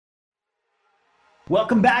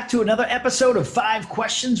Welcome back to another episode of 5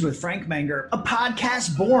 Questions with Frank Menger, a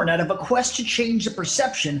podcast born out of a quest to change the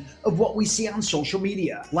perception of what we see on social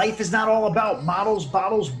media. Life is not all about models,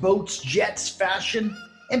 bottles, boats, jets, fashion,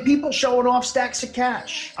 and people showing off stacks of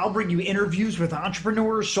cash. I'll bring you interviews with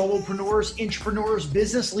entrepreneurs, solopreneurs, intrapreneurs,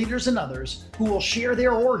 business leaders, and others who will share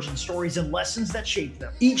their origin stories and lessons that shape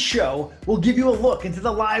them. Each show will give you a look into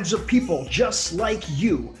the lives of people just like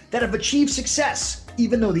you that have achieved success,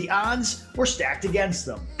 even though the odds were stacked against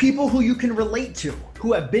them. People who you can relate to,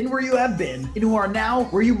 who have been where you have been, and who are now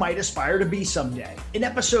where you might aspire to be someday. In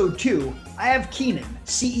episode 2, I have Keenan,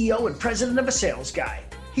 CEO and president of A Sales Guy.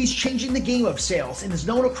 He's changing the game of sales and is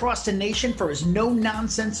known across the nation for his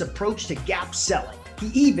no-nonsense approach to gap selling. He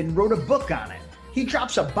even wrote a book on it. He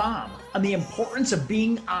drops a bomb on the importance of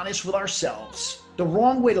being honest with ourselves, the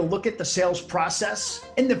wrong way to look at the sales process,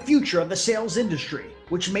 and the future of the sales industry,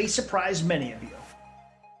 which may surprise many of you.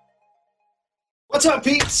 What's up,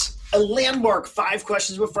 peeps? A landmark 5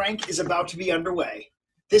 Questions with Frank is about to be underway.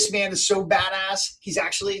 This man is so badass, he's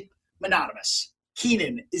actually mononymous.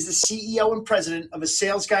 Keenan is the CEO and president of A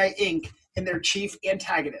Sales Guy, Inc. and their chief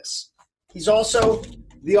antagonist. He's also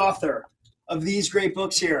the author of these great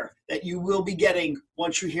books here that you will be getting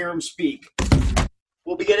once you hear him speak.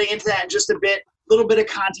 We'll be getting into that in just a bit. A little bit of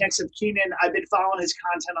context of Keenan. I've been following his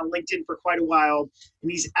content on LinkedIn for quite a while,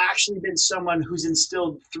 and he's actually been someone who's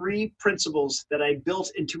instilled 3 principles that I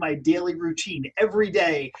built into my daily routine. Every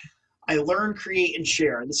day, I learn, create, and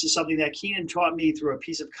share. This is something that Keenan taught me through a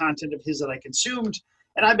piece of content of his that I consumed,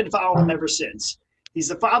 and I've been following him ever since. He's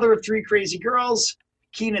the father of 3 crazy girls.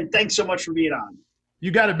 Keenan, thanks so much for being on.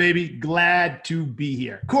 You got it, baby. Glad to be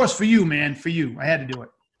here. Of course, for you, man. For you. I had to do it.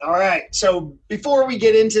 All right. So before we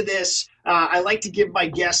get into this, I like to give my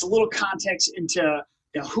guests a little context into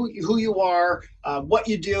who you are, what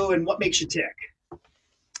you do, and what makes you tick.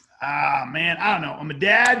 Man, I don't know. I'm a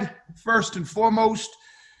dad, first and foremost.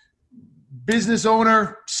 Business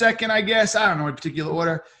owner, second, I guess. I don't know in particular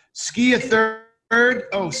order. Skier, third.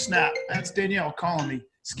 Oh, snap. That's Danielle calling me.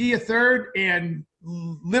 Skier, third, and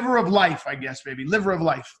liver of life, I guess, baby. Liver of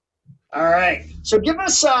life. All right. So give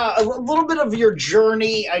us a little bit of your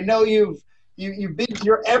journey. I know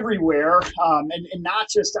you're everywhere, and not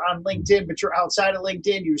just on LinkedIn, but you're outside of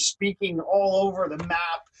LinkedIn. You're speaking all over the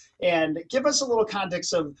map. And give us a little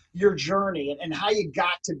context of your journey and how you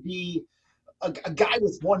got to be a guy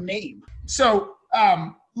with one name. So,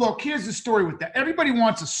 look, here's the story with that. Everybody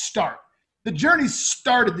wants a start. The journey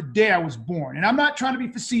started the day I was born. And I'm not trying to be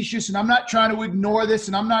facetious, and I'm not trying to ignore this,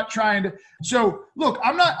 and I'm not trying to. So, look,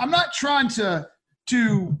 I'm not trying to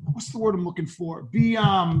what's the word I'm looking for? Be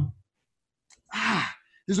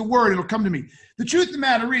there's a word, it'll come to me. The truth of the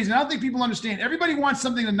matter is, and I don't think people understand, everybody wants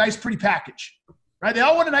something in a nice, pretty package. Right? They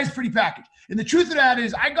all want a nice, pretty package. And the truth of that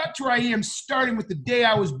is, I got to where I am starting with the day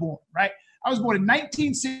I was born, right? I was born in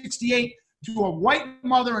 1968 to a white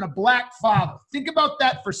mother and a black father. Think about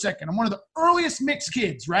that for a second. I'm one of the earliest mixed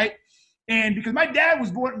kids, right? And because my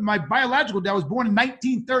biological dad was born in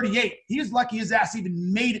 1938. He was lucky his ass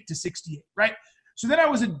even made it to 68, right? So then I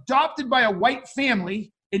was adopted by a white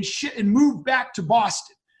family and moved back to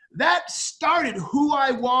Boston. That started who I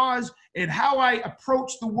was and how I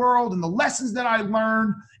approached the world and the lessons that I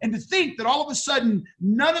learned. And to think that all of a sudden,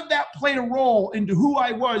 none of that played a role into who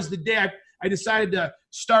I was the day I decided to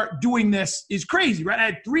start doing this is crazy, right? I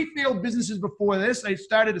had 3 failed businesses before this. I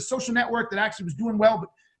started a social network that actually was doing well, but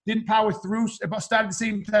didn't power through. About started at the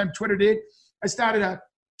same time Twitter did. I started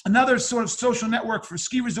another sort of social network for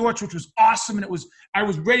ski resorts, which was awesome. And I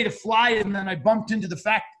was ready to fly. And then I bumped into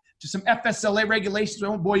some FSLA regulations I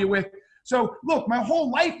won't bore you with. So look, my whole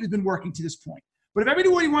life has been working to this point. But if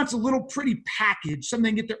everybody wants a little pretty package,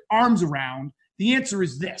 something to get their arms around, the answer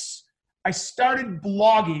is this. I started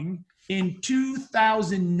blogging in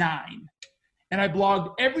 2009. And I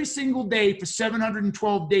blogged every single day for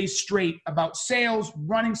 712 days straight about sales,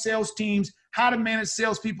 running sales teams, how to manage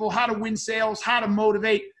salespeople, how to win sales, how to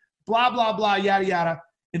motivate, blah, blah, blah, yada, yada.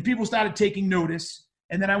 And people started taking notice.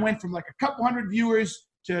 And then I went from like a couple hundred viewers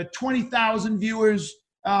to 20,000 viewers.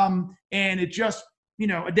 And it just,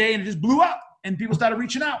 a day, and it just blew up and people started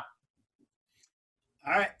reaching out.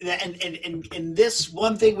 All right. And this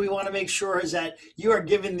one thing we want to make sure is that you are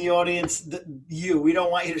giving the audience we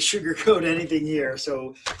don't want you to sugarcoat anything here.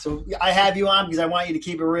 So I have you on because I want you to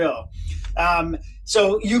keep it real.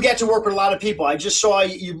 So you get to work with a lot of people. I just saw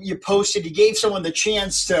you posted, you gave someone the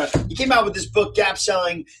chance you came out with this book, Gap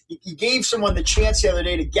Selling. You gave someone the chance the other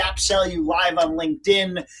day to gap sell you live on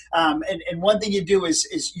LinkedIn. And one thing you do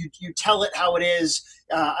is you tell it how it is.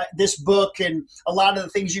 this book and a lot of the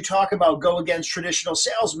things you talk about go against traditional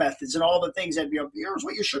sales methods and all the things that, here's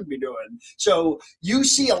what you should be doing. So you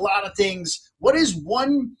see a lot of things. What is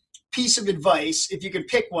one piece of advice, if you could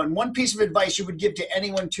pick one piece of advice you would give to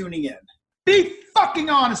anyone tuning in? Be fucking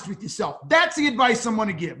honest with yourself. That's the advice I'm going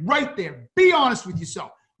to give right there. Be honest with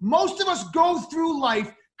yourself. Most of us go through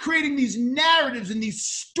life creating these narratives and these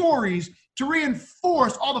stories to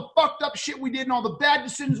reinforce all the fucked up shit we did and all the bad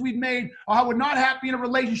decisions we've made, or how we're not happy in a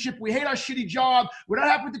relationship, we hate our shitty job, we're not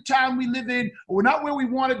happy with the town we live in, or we're not where we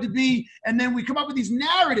wanted to be. And then we come up with these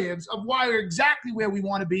narratives of why we're exactly where we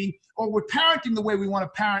want to be, or we're parenting the way we want to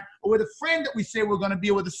parent, or we're the friend that we say we're going to be,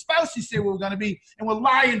 or we're the spouse we say we're going to be, and we're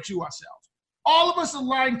lying to ourselves. All of us are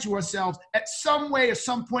lying to ourselves at some way, at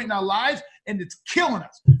some point in our lives, and it's killing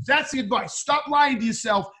us. That's the advice. Stop lying to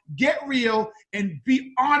yourself, get real, and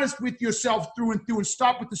be honest with yourself through and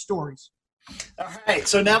stop with the stories. All right,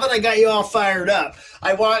 so now that I got you all fired up,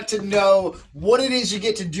 I want to know what it is you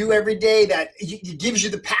get to do every day that gives you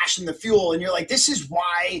the passion, the fuel, and you're like, this is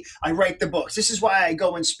why I write the books. This is why I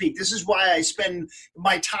go and speak. This is why I spend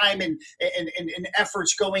my time and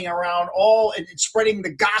efforts going around and spreading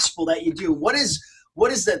the gospel that you do. What is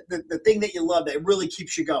the thing that you love that really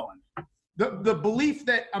keeps you going? The belief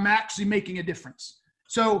that I'm actually making a difference.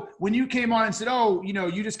 So when you came on and said,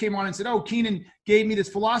 you just came on and said, Keenan gave me this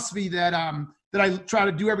philosophy that I try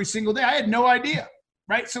to do every single day. I had no idea,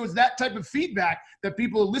 right? So it's that type of feedback that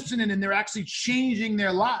people are listening and they're actually changing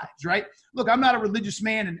their lives, right? Look, I'm not a religious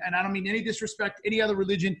man, and I don't mean any disrespect to any other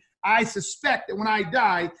religion. I suspect that when I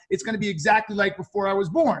die, it's going to be exactly like before I was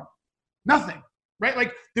born. Nothing. Right?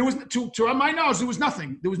 Like there was, to my knowledge, there was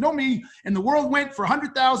nothing. There was no me, and the world went for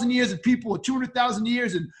 100,000 years of people, or 200,000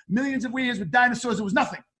 years, and millions of years with dinosaurs. There was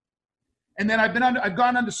nothing. And then I've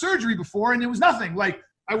gone under surgery before, and there was nothing. Like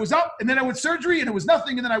I was up, and then I went surgery, and it was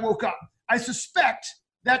nothing, and then I woke up. I suspect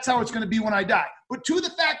that's how it's going to be when I die. But to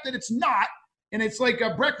the fact that it's not, and it's like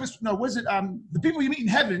a breakfast. No, was it the people you meet in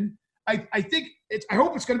heaven? I think I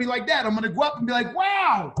hope it's going to be like that. I'm going to go up and be like,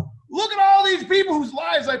 wow. Look at all these people whose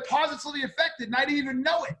lives I positively affected and I didn't even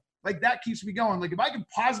know it. Like that keeps me going. Like if I can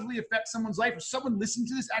positively affect someone's life, or someone listening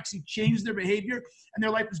to this actually change their behavior and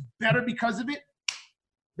their life is better because of it,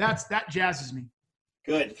 that jazzes me.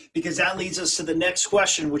 Good, because that leads us to the next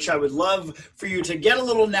question, which I would love for you to get a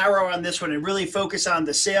little narrow on this one and really focus on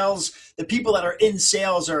the sales, the people that are in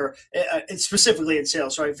sales, or specifically in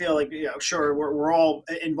sales. So I feel like, sure, we're all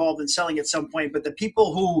involved in selling at some point, but the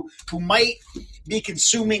people who might be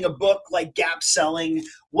consuming a book like Gap Selling,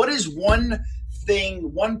 what is one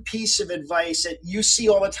piece of advice that you see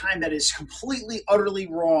all the time that is completely, utterly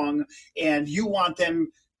wrong, and you want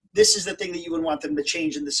them, this is the thing that you would want them to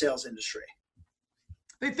change in the sales industry?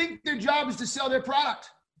 They think their job is to sell their product.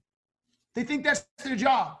 They think that's their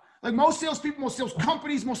job. Like most salespeople, most sales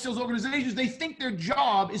companies, most sales organizations, they think their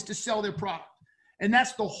job is to sell their product. And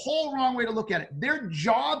that's the whole wrong way to look at it. Their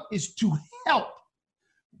job is to help.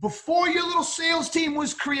 Before your little sales team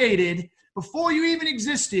was created, before you even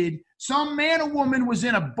existed, some man or woman was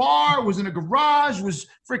in a bar, was in a garage, was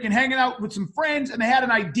freaking hanging out with some friends, and they had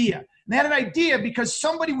an idea. And they had an idea because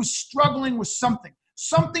somebody was struggling with something.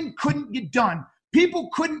 Something couldn't get done. People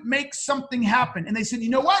couldn't make something happen. And they said, you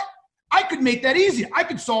know what? I could make that easier. I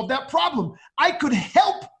could solve that problem. I could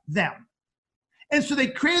help them. And so they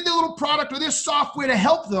created their little product or their software to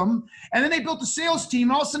help them. And then they built a sales team.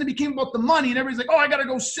 And all of a sudden it became about the money. And everybody's like, I got to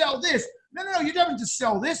go sell this. No. Your job isn't to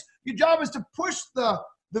sell this. Your job is to push the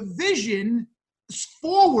vision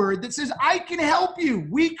forward that says, I can help you.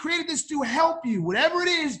 We created this to help you. Whatever it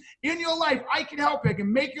is in your life, I can help you. I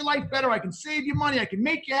can make your life better. I can save you money. I can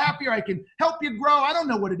make you happier. I can help you grow. I don't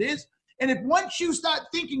know what it is. And if once you start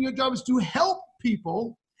thinking your job is to help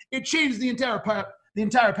people, it changes the entire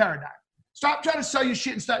paradigm. Stop trying to sell your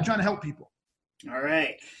shit and start trying to help people. All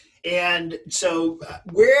right. And so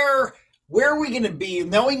where are we going to be,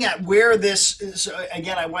 knowing that where this is,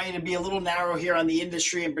 again, I want you to be a little narrow here on the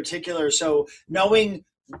industry in particular. So knowing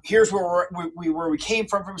here's where we came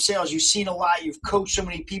from sales, you've seen a lot, you've coached so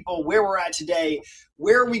many people, where we're at today,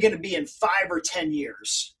 where are we going to be in 5 or 10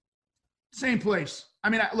 years? Same place. I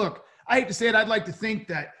mean, look, I hate to say it. I'd like to think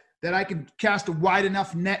that I can cast a wide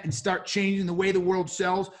enough net and start changing the way the world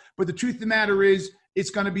sells. But the truth of the matter is, it's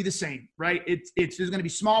going to be the same, right? There's going to be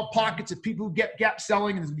small pockets of people who get gap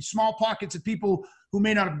selling, and there's going to be small pockets of people who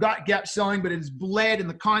may not have got gap selling, but it is bled in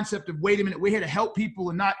the concept of, wait a minute, we're here to help people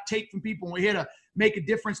and not take from people. And we're here to make a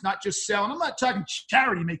difference, not just sell. And I'm not talking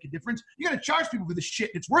charity make a difference. You got to charge people for this shit.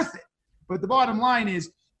 It's worth it. But the bottom line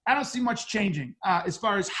is, I don't see much changing as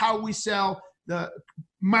far as how we sell, the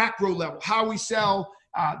macro level, how we sell,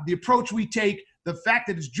 the approach we take, the fact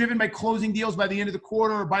that it's driven by closing deals by the end of the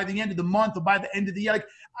quarter or by the end of the month or by the end of the year. Like,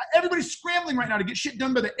 everybody's scrambling right now to get shit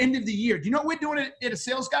done by the end of the year. Do you know what we're doing at a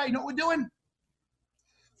sales guy? You know what we're doing?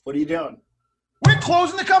 What are you doing? We're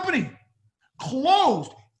closing the company.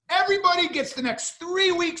 Closed. Everybody gets the next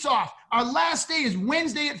 3 weeks off. Our last day is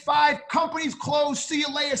Wednesday at 5. Company's closed. See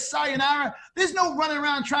you later. Sayonara. There's no running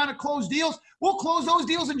around trying to close deals. We'll close those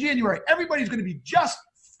deals in January. Everybody's going to be just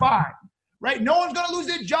fine, right? No one's going to lose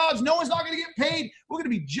their jobs. No one's not going to get paid. We're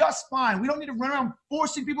going to be just fine. We don't need to run around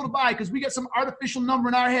forcing people to buy because we got some artificial number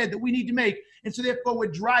in our head that we need to make. And so therefore we're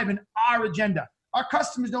driving our agenda. Our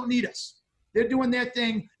customers don't need us. They're doing their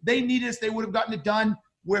thing. They need us. They would have gotten it done.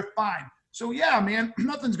 We're fine. So yeah, man,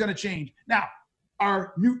 nothing's going to change. Now,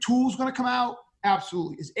 are new tools going to come out?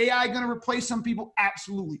 Absolutely. Is AI going to replace some people?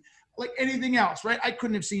 Absolutely. Like anything else, right? I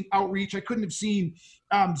couldn't have seen Outreach. I couldn't have seen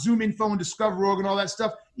Zoom Info and DiscoverOrg and all that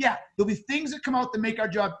stuff. Yeah, there'll be things that come out that make our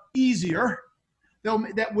job easier.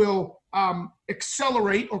 That will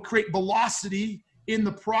accelerate or create velocity in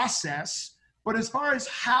the process. But as far as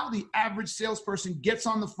how the average salesperson gets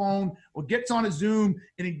on the phone or gets on a Zoom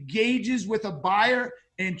and engages with a buyer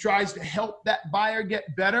and tries to help that buyer get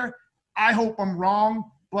better, I hope I'm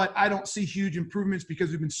wrong, but I don't see huge improvements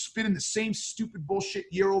because we've been spinning the same stupid bullshit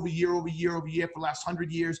year over year over year over year for the last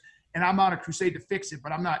 100 years, and I'm on a crusade to fix it,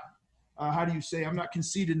 but I'm not, I'm not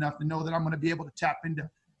conceited enough to know that I'm going to be able to tap into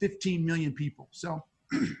 15 million people. So...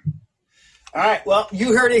 All right. Well,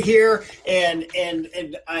 you heard it here, and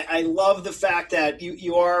I love the fact that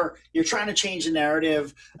you're trying to change the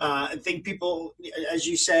narrative. I think people, as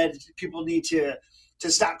you said, people need to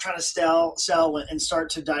stop trying to sell and start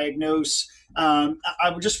to diagnose. I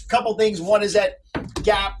would just a couple things. One is that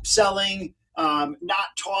gap selling, not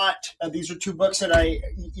taught. These are 2 books that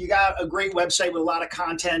you got a great website with a lot of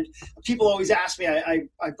content. People always ask me, I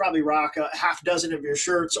probably rock a half dozen of your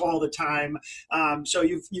shirts all the time. So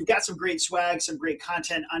you've got some great swag, some great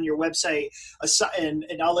content on your website, and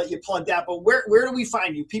I'll let you plug that. But where do we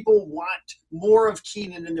find you? People want more of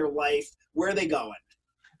Keenan in their life. Where are they going?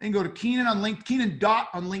 They can go to Keenan on Keenan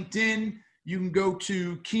on LinkedIn. You can go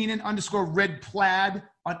to Keenan_red plaid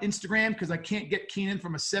on Instagram because I can't get Keenan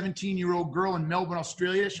from a 17-year-old girl in Melbourne,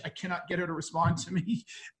 Australia. I cannot get her to respond to me.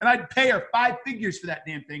 And I'd pay her 5 figures for that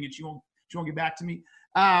damn thing and she won't get back to me.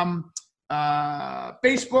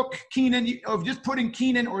 Facebook, Keenan, just putting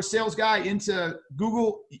Keenan or sales guy into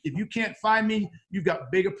Google. If you can't find me, you've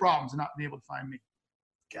got bigger problems than not being able to find me.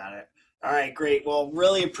 Got it. All right, great. Well,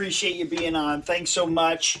 really appreciate you being on. Thanks so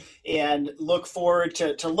much, and look forward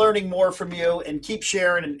to learning more from you, and keep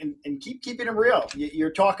sharing and keep keeping it real.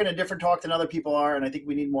 You're talking a different talk than other people are, and I think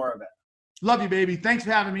we need more of it. Love you, baby. Thanks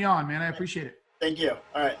for having me on, man. I appreciate it. Thank you.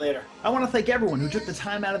 All right, later. I want to thank everyone who took the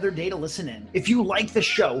time out of their day to listen in. If you like the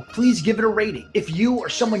show, please give it a rating. If you or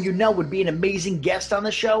someone you know would be an amazing guest on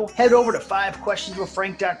the show, head over to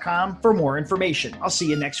 5questionswithfrank.com for more information. I'll see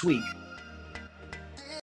you next week.